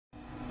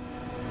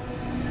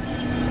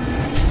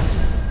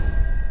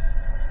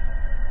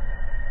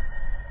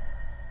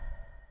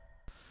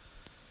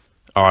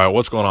All right,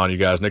 what's going on, you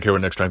guys? Nick here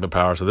with Nick Strength and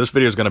Power. So this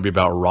video is going to be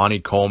about Ronnie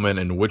Coleman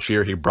and which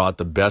year he brought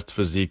the best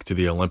physique to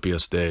the Olympia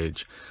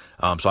stage.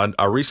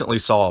 I recently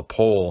saw a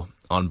poll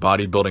on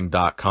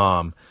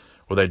bodybuilding.com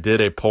where they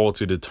did a poll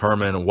to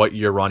determine what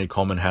year Ronnie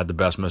Coleman had the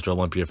best Mr.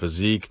 Olympia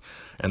physique.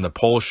 And the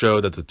poll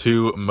showed that the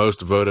two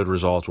most voted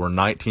results were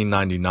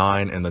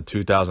 1999 and the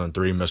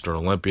 2003 Mr.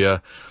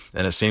 Olympia.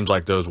 And it seems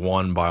like those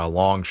won by a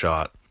long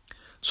shot.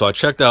 So I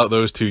checked out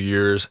those 2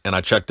 years, and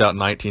I checked out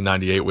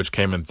 1998, which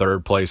came in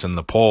third place in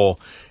the poll,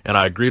 and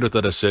I agreed with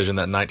the decision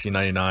that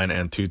 1999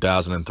 and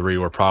 2003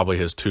 were probably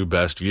his two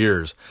best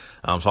years.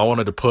 So I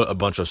wanted to put a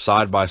bunch of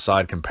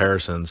side-by-side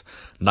comparisons.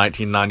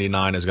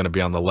 1999 is going to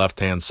be on the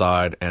left-hand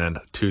side, and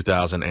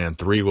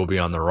 2003 will be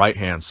on the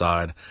right-hand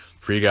side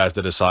for you guys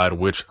to decide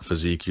which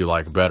physique you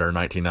like better,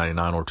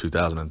 1999 or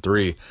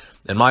 2003.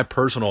 In my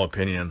personal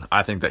opinion,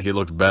 I think that he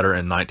looked better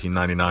in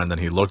 1999 than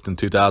he looked in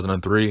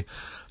 2003.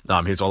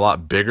 He's a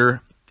lot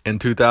bigger in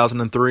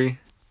 2003.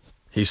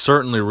 He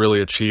certainly really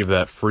achieved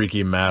that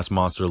freaky mass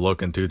monster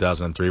look in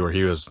 2003 where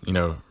he was,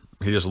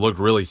 he just looked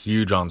really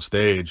huge on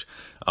stage.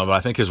 But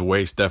I think his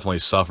waist definitely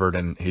suffered,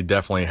 and he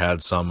definitely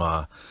had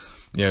some,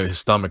 his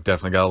stomach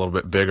definitely got a little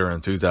bit bigger in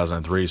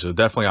 2003. So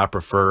definitely I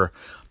prefer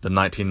the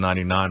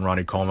 1999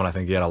 Ronnie Coleman. I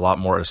think he had a lot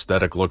more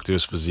aesthetic look to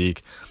his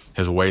physique.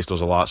 His waist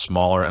was a lot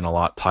smaller and a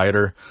lot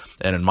tighter.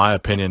 And in my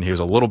opinion, he was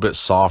a little bit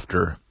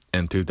softer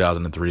in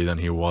 2003 than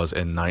he was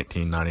in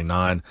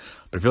 1999.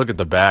 But if you look at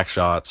the back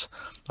shots,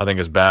 I think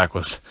his back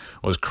was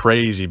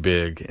crazy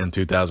big in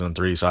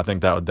 2003. So I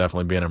think that would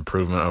definitely be an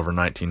improvement over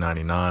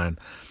 1999.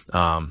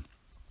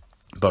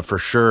 But for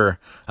sure,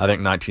 I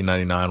think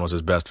 1999 was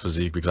his best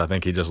physique because I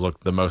think he just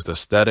looked the most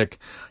aesthetic.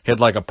 He had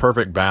like a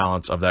perfect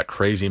balance of that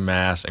crazy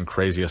mass and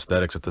crazy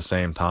aesthetics at the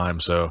same time.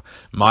 So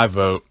my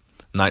vote,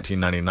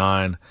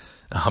 1999.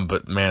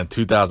 But man,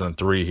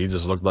 2003, he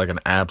just looked like an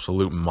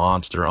absolute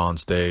monster on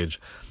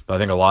stage. But I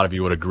think a lot of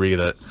you would agree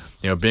that,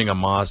 being a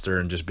monster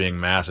and just being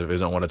massive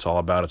isn't what it's all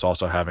about. It's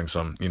also having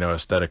some,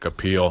 aesthetic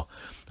appeal.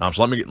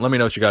 So let me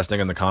know what you guys think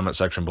in the comment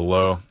section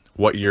below.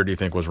 What year do you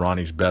think was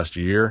Ronnie's best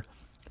year?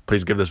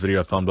 Please give this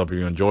video a thumbs up if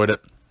you enjoyed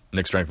it.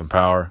 Nick Strength and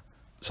Power,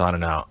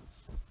 signing out.